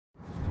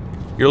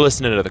You're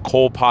listening to the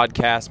Cole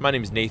Podcast. My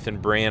name is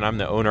Nathan Brand. I'm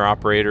the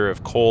owner-operator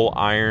of Cole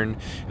Iron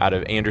out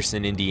of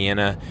Anderson,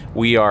 Indiana.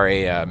 We are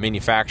a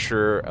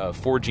manufacturer of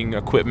forging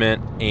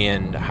equipment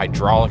and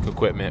hydraulic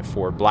equipment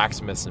for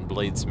blacksmiths and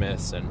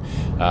bladesmiths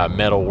and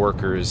metal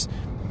workers.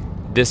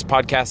 This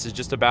podcast is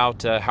just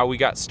about how we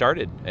got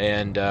started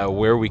and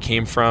where we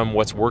came from,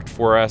 what's worked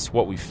for us,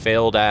 what we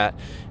failed at,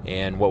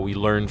 and what we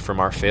learned from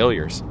our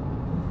failures.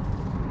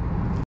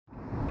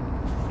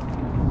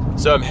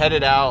 So I'm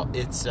headed out.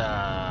 It's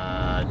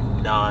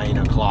 9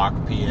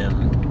 o'clock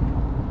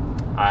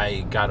p.m.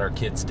 I got our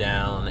kids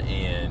down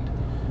and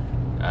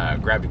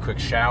grabbed a quick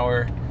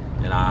shower,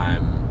 and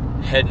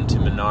I'm heading to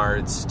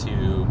Menards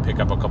to pick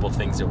up a couple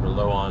things that we're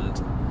low on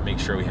to make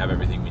sure we have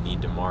everything we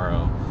need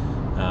tomorrow.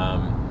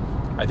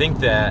 I think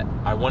that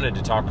I wanted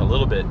to talk a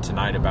little bit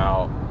tonight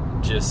about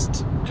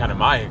just kind of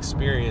my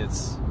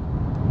experience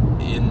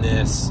in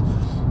this.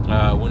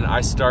 When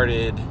I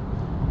started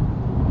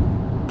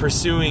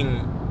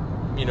pursuing,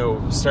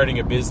 starting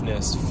a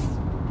business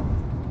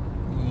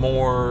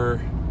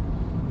more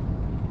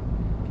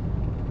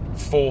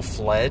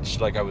full-fledged,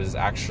 like I was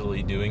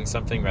actually doing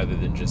something rather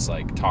than just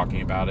like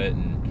talking about it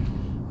and,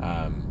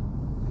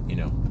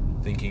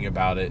 thinking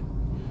about it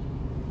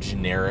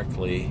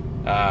generically.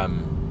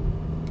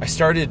 I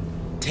started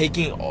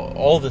taking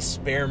all the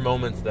spare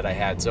moments that I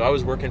had. So I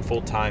was working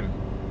full-time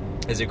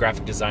as a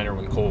graphic designer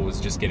when Cole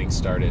was just getting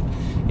started.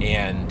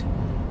 And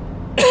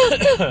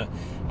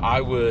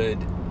I would,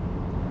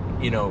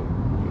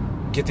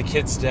 get the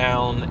kids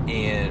down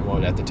and,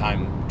 at the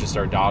time, just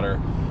our daughter.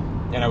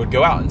 And I would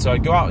go out. And so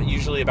I'd go out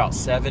usually about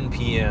 7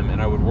 p.m.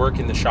 and I would work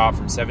in the shop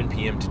from 7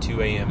 p.m. to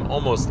 2 a.m.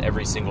 almost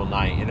every single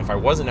night. And if I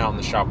wasn't out in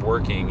the shop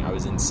working, I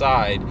was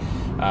inside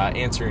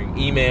answering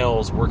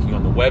emails, working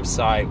on the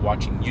website,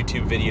 watching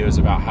YouTube videos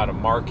about how to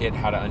market,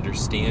 how to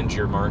understand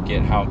your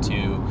market, how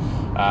to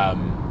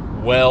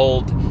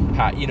weld.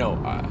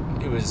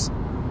 It was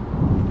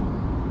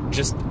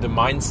just the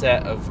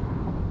mindset of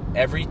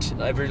every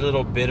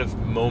little bit of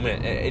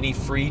moment, any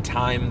free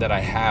time that I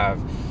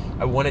have,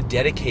 I want to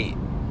dedicate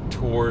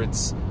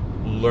towards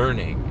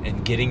learning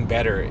and getting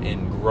better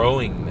and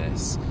growing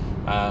this.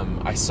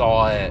 I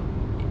saw it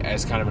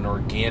as kind of an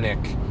organic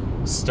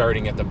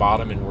starting at the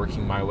bottom and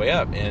working my way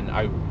up. And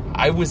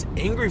I was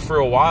angry for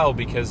a while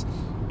because,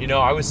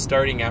 I was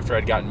starting after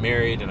I'd gotten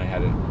married and I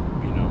had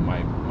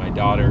my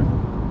daughter,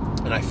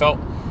 and I felt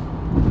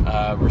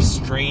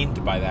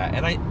restrained by that.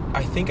 And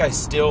I think I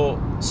still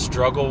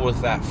struggle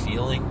with that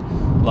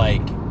feeling,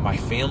 like my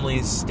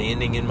family's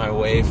standing in my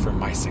way from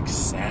my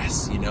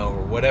success,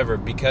 or whatever,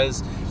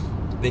 because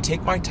they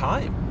take my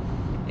time.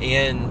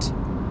 And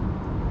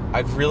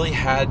I've really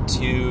had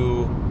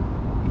to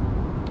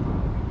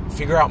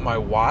figure out my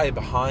why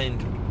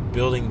behind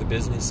building the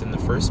business in the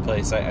first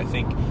place. I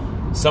think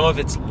some of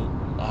it's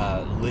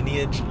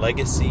lineage,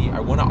 legacy.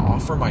 I want to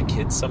offer my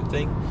kids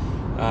something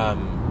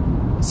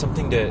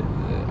to...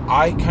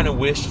 I kind of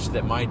wished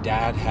that my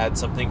dad had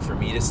something for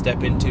me to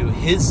step into.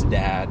 His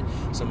dad,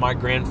 so my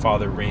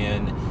grandfather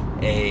ran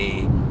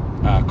a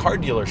car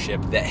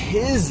dealership that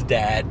his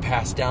dad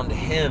passed down to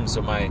him.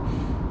 So my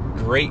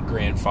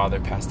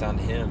great-grandfather passed down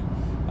to him.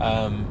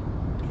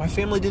 My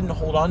family didn't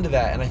hold on to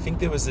that, and I think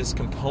there was this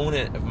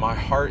component of my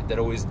heart that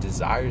always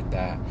desired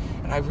that.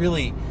 And I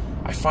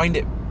find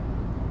it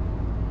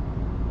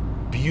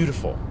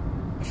beautiful.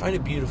 I find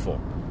it beautiful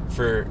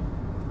for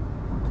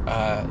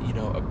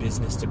a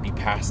business to be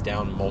passed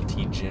down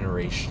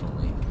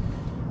multi-generationally.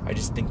 I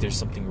just think there's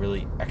something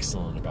really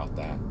excellent about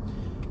that.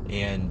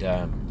 And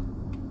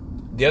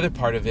the other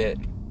part of it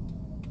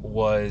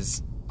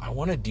was I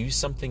want to do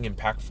something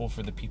impactful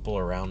for the people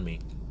around me.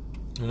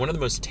 And one of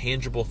the most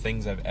tangible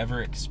things I've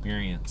ever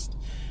experienced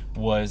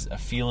was a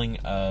feeling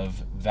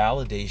of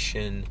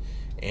validation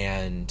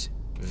and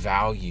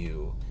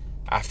value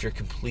after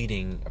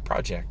completing a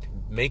project,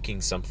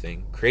 making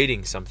something,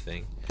 creating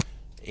something.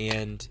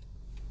 And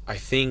I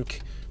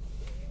think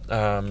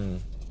I've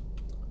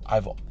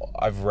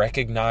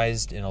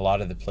recognized in a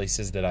lot of the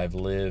places that I've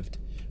lived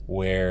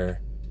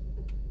where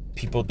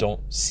people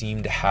don't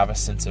seem to have a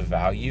sense of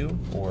value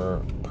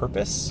or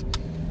purpose,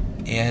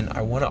 and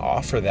I want to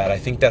offer that. I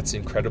think that's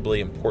incredibly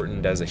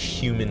important as a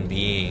human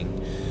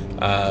being,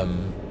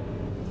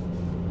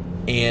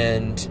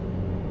 and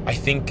I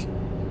think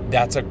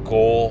that's a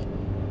goal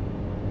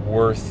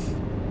worth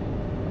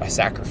a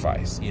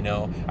sacrifice.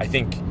 I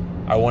think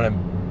I want to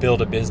build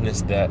a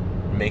business that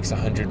makes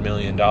 $100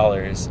 million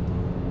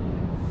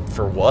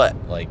for what?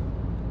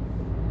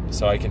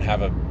 So I can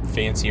have a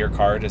fancier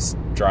car to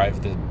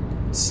drive the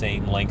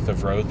same length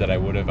of road that I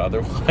would have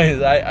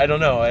otherwise. I don't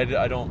know. I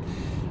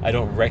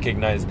don't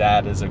recognize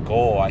that as a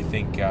goal. I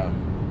think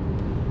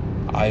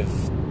my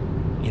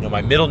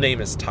middle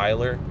name is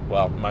Tyler.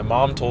 Well, my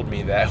mom told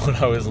me that when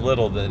I was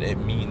little that it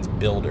means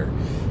builder.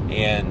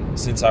 And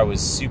since I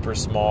was super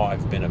small,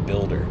 I've been a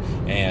builder.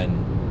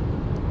 And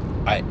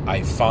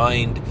I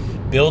find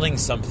building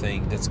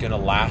something that's going to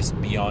last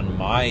beyond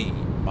my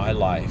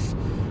life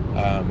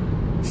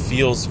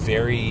feels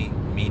very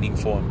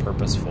meaningful and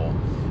purposeful.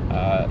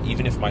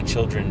 even if my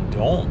children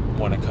don't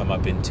want to come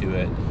up into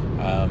it,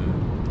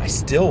 I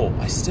still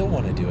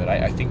want to do it.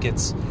 I think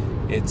it's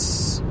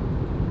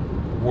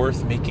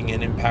worth making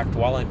an impact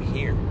while I'm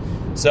here.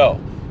 So,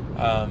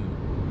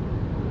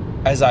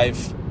 as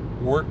I've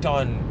worked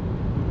on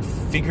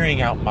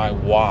figuring out my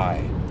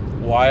why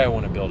I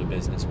want to build a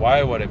business, why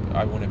I want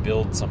to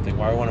build something,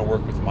 why I want to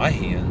work with my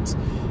hands,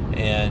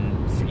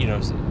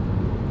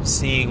 and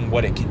seeing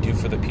what it can do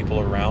for the people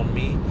around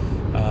me,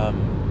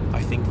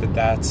 I think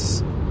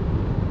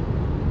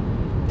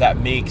that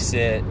makes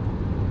it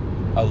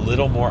a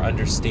little more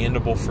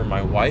understandable for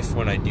my wife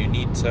when I do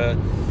need to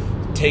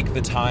take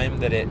the time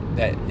that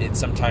it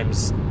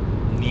sometimes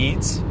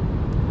needs,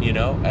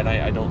 and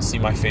I don't see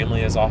my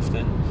family as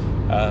often.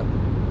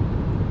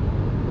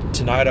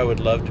 Tonight I would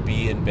love to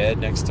be in bed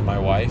next to my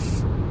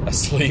wife,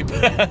 asleep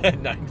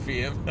at 9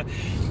 p.m.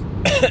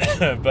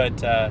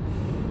 But, I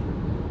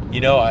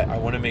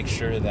want to make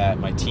sure that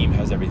my team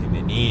has everything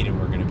they need, and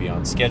we're going to be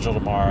on schedule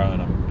tomorrow,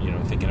 and I'm,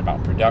 thinking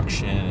about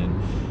production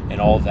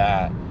and all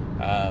that.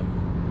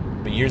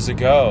 But years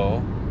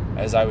ago,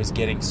 as I was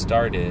getting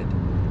started,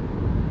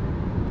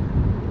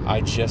 I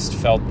just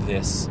felt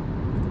this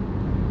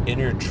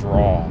inner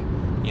draw.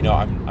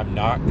 I'm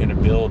not going to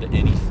build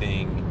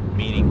anything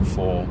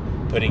meaningful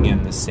putting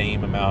in the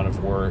same amount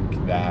of work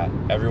that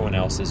everyone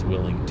else is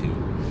willing to.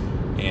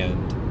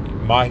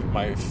 And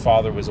my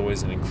father was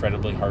always an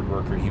incredibly hard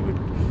worker. He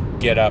would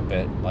get up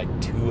at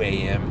like 2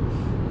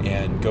 a.m.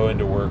 and go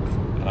into work.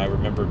 And I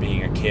remember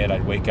being a kid,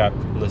 I'd wake up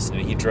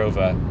listening. He drove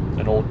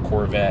an old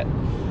Corvette,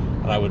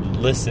 and I would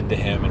listen to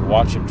him and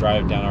watch him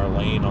drive down our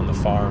lane on the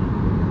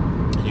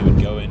farm. And he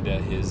would go into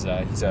his,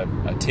 he's a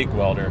TIG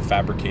welder, a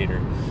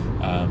fabricator,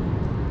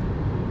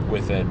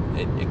 with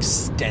an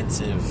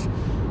extensive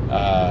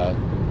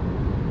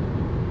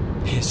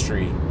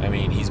history. I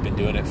mean, he's been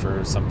doing it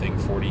for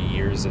 40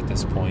 years at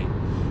this point.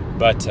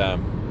 But,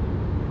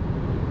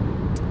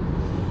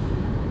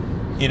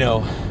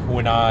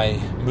 when I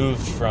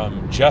moved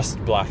from just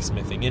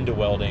blacksmithing into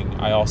welding,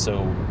 I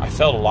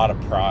felt a lot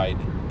of pride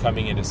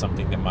coming into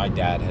something that my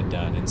dad had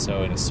done. And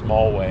so in a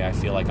small way, I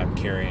feel like I'm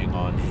carrying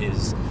on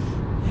his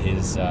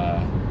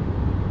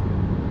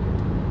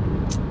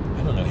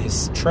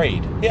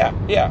trade. Yeah,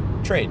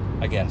 trade,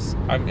 I guess.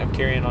 I'm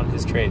carrying on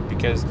his trade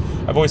because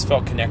I've always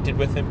felt connected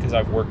with him because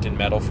I've worked in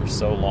metal for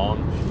so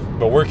long.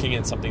 But working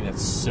in something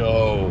that's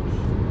so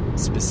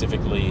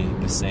specifically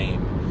the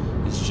same,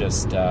 it's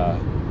just,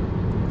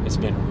 it's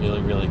been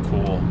really, really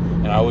cool.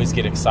 And I always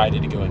get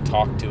excited to go and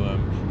talk to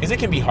him because it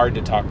can be hard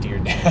to talk to your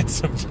dad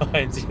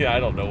sometimes. I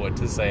don't know what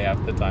to say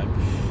half the time.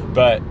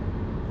 But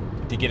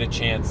to get a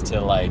chance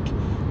to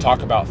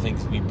talk about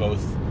things we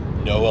both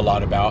know a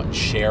lot about and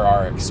share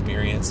our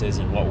experiences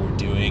and what we're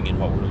doing and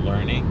what we're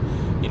learning.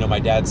 My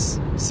dad's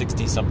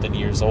 60-something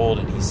years old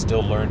and he's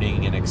still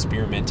learning and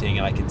experimenting,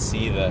 and I can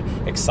see the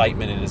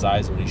excitement in his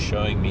eyes when he's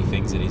showing me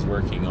things that he's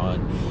working on.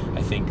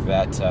 I think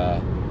that's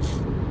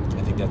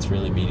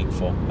really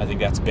meaningful. I think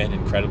that's been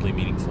incredibly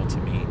meaningful to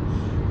me.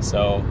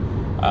 So,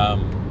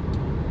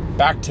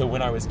 back to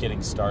when I was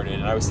getting started,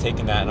 and I was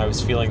taking that and I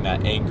was feeling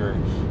that anger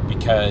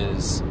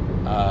because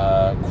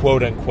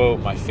quote unquote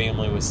my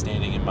family was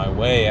standing in my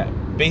way.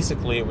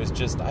 Basically it was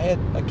just I had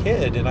a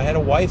kid and I had a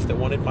wife that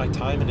wanted my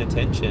time and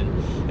attention,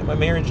 and my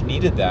marriage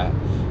needed that.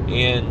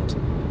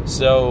 And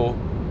so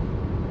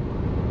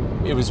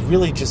it was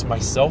really just my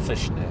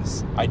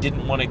selfishness. I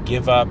didn't want to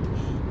give up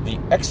the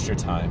extra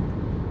time,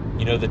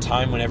 the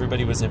time when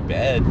everybody was in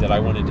bed, that I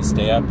wanted to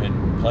stay up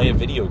and play a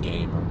video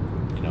game or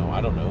I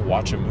don't know,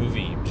 watch a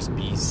movie, just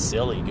be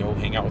silly, go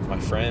hang out with my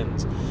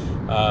friends.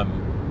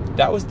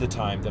 That was the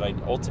time that I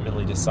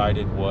ultimately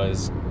decided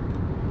was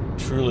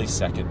truly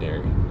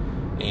secondary.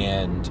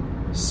 And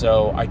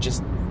so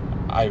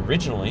I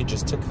originally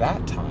just took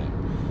that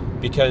time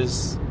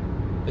because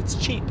it's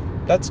cheap.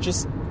 That's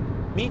just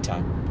me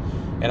time.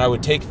 And I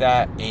would take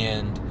that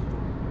and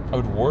I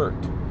would work.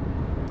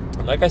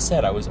 And like I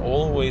said, I was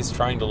always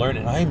trying to learn,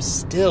 and I am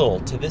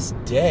still, to this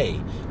day,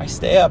 I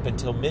stay up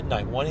until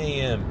midnight, 1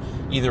 a.m.,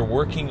 either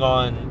working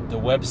on the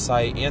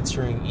website,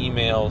 answering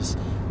emails,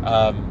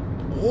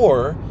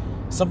 or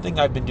something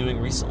I've been doing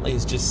recently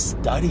is just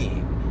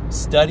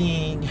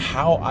studying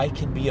how I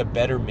can be a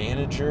better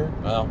manager,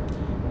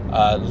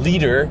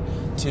 leader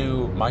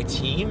to my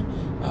team,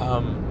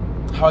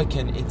 how I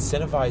can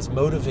incentivize,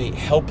 motivate,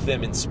 help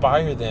them,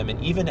 inspire them, and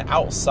even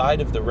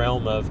outside of the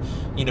realm of,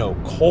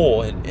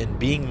 Cole and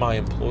being my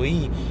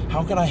employee,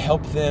 how can I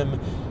help them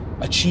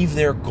achieve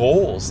their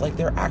goals, like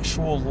their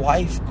actual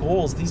life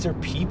goals? These are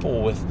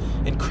people with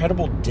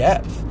incredible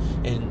depth,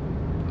 and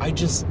I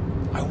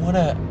want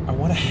to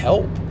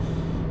help.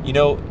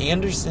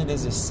 Anderson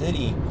as a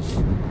city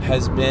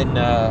has been,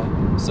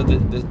 so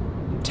the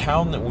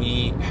town that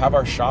we have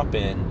our shop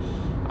in,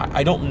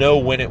 I don't know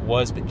when it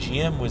was, but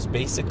GM was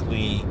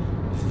basically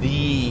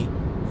the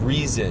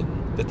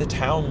reason that the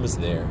town was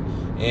there.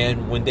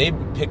 And when they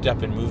picked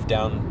up and moved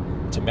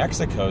down to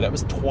Mexico, that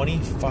was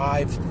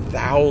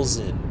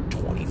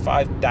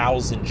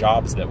 25,000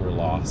 jobs that were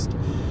lost.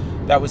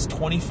 that was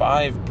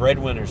 25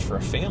 breadwinners for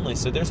a family.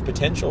 So there's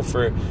potential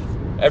for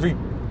every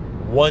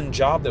one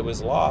job that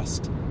was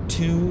lost,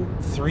 2,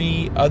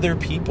 3 other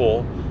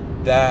people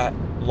that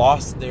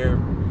lost their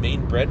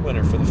main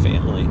breadwinner for the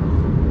family.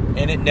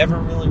 And it never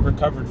really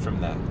recovered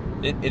from that.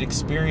 It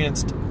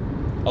experienced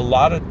a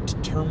lot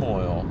of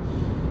turmoil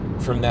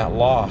from that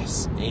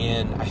loss.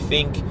 And I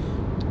think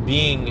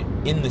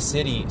being in the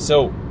city,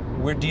 so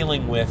we're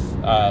dealing with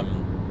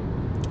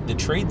the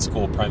trade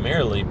school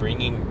primarily,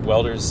 bringing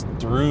welders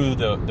through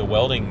the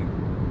welding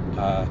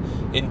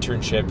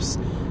internships,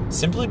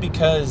 simply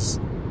because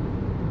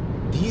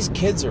these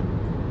kids are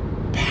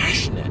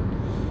passionate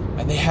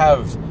and they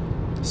have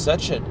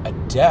such a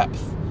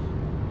depth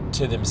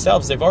to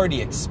themselves. They've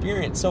already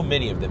experienced, so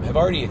many of them have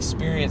already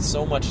experienced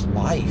so much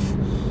life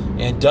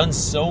and done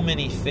so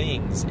many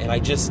things. And I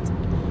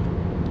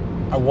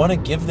want to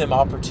give them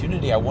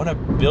opportunity. I want to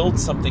build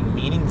something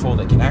meaningful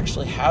that can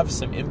actually have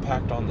some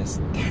impact on this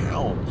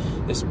town,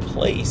 this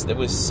place that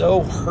was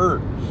so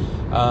hurt.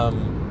 I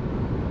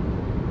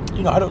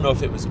don't know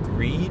if it was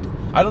greed.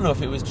 I don't know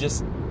if it was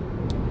just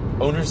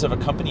owners of a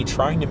company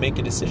trying to make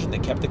a decision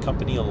that kept the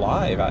company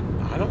alive. I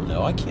don't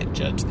know. I can't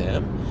judge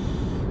them.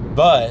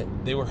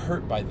 But they were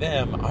hurt by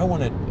them. I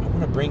want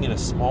to bring in a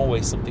small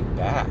way something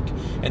back.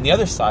 And the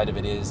other side of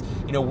it is,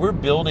 we're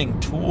building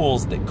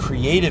tools that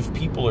creative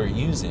people are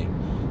using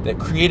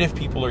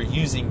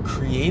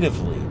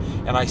creatively.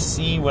 And I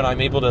see when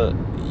I'm able to,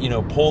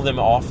 pull them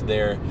off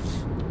their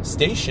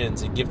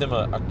stations and give them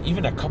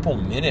even a couple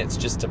minutes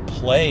just to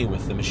play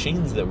with the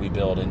machines that we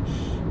build. And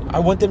I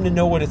want them to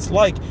know what it's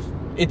like.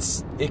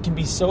 It can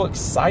be so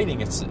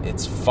exciting.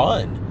 It's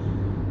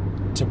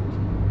fun to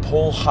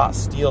pull hot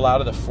steel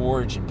out of the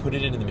forge and put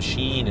it into the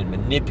machine and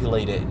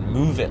manipulate it and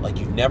move it like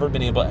you've never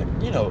been able to.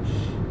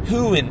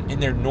 Who in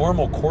their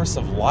normal course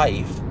of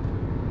life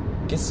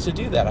gets to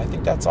do that? I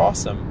think that's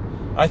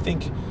awesome. I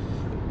think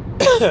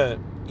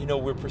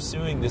we're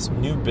pursuing this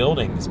new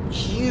building, this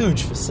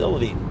huge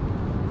facility.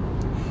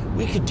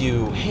 We could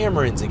do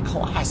hammer-ins and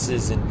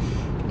classes, and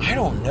I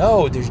don't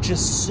know, there's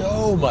just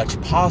so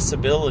much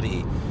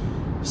possibility,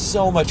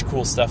 so much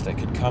cool stuff that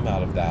could come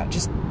out of that,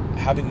 just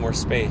having more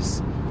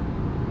space.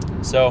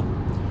 So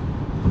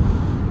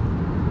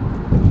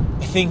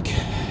I think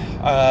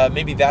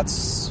maybe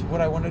that's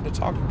what I wanted to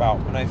talk about.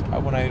 When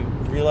I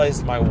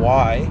realized my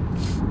why,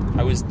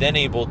 I was then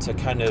able to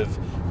kind of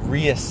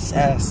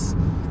reassess.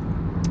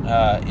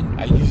 And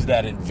I use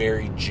that in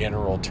very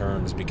general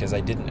terms because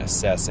I didn't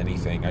assess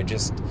anything. I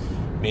just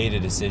made a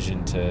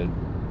decision to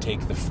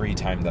take the free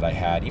time that I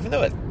had, even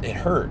though it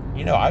hurt.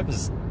 I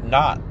was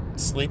not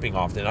sleeping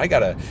often. I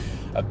got a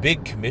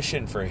big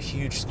commission for a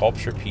huge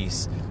sculpture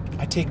piece.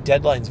 I take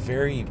deadlines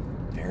very,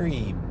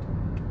 very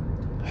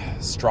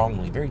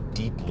strongly, very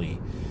deeply.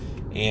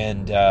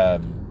 And I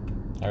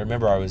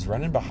remember I was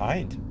running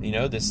behind,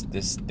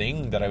 this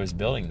thing that I was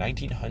building,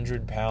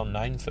 1,900-pound,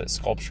 9-foot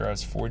sculpture. I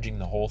was forging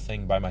the whole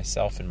thing by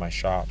myself in my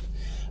shop.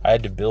 I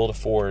had to build a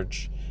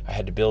forge. I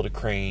had to build a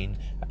crane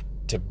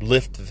to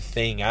lift the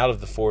thing out of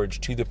the forge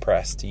to the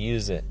press to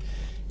use it.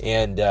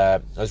 And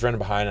I was running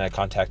behind, and I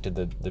contacted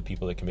the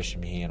people that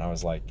commissioned me, and I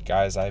was like,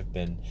 guys, I've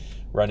been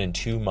running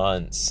 2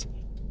 months,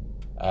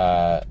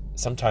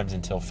 sometimes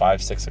until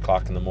 5, 6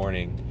 o'clock in the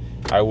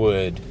morning. I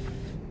would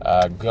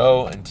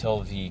go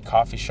until the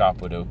coffee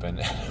shop would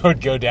open. I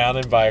would go down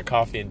and buy a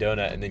coffee and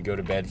donut and then go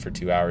to bed for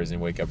 2 hours and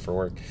wake up for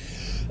work.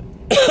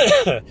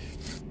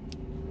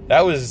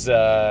 That was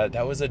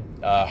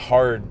a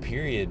hard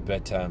period,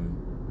 but I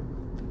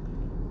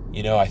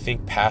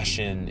think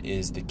passion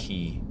is the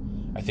key.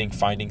 I think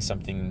finding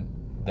something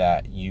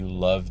that you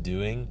love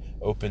doing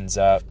opens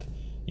up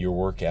your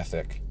work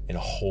ethic in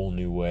a whole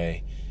new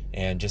way,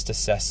 and just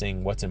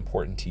assessing what's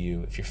important to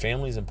you. If your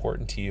family is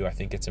important to you, I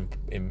think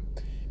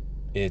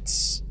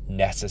it's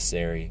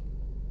necessary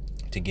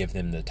to give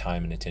them the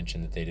time and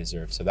attention that they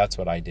deserve. So that's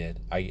what I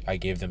did. I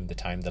gave them the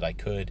time that I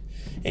could.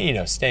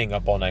 And, staying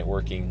up all night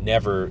working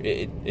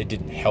it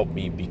didn't help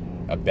me be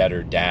a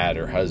better dad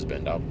or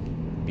husband. I'll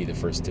be the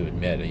first to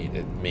admit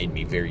it made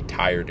me very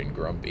tired and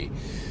grumpy.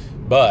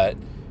 But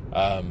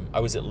I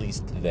was at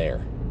least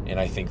there. And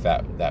I think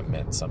that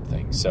meant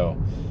something.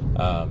 So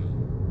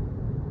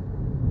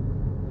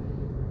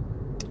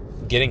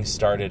getting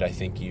started, I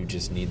think you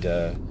just need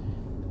to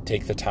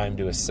take the time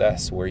to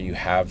assess where you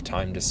have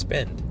time to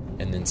spend,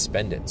 and then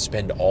spend it.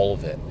 Spend all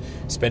of it.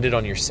 Spend it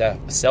on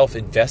yourself.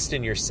 Invest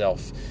in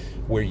yourself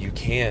where you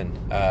can.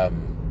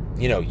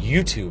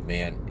 YouTube,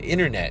 man,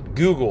 internet,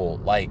 Google,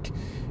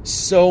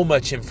 so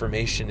much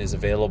information is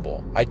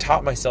available. I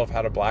taught myself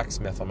how to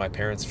blacksmith on my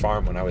parents'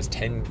 farm when I was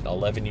 10,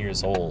 11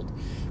 years old.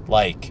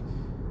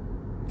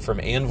 From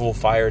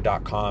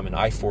anvilfire.com and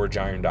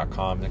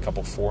iforgeiron.com and a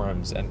couple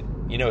forums. And,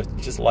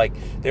 it's just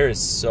there is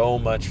so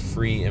much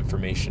free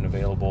information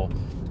available.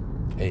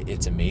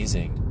 It's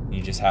amazing.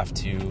 You just have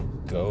to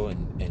go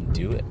and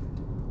do it.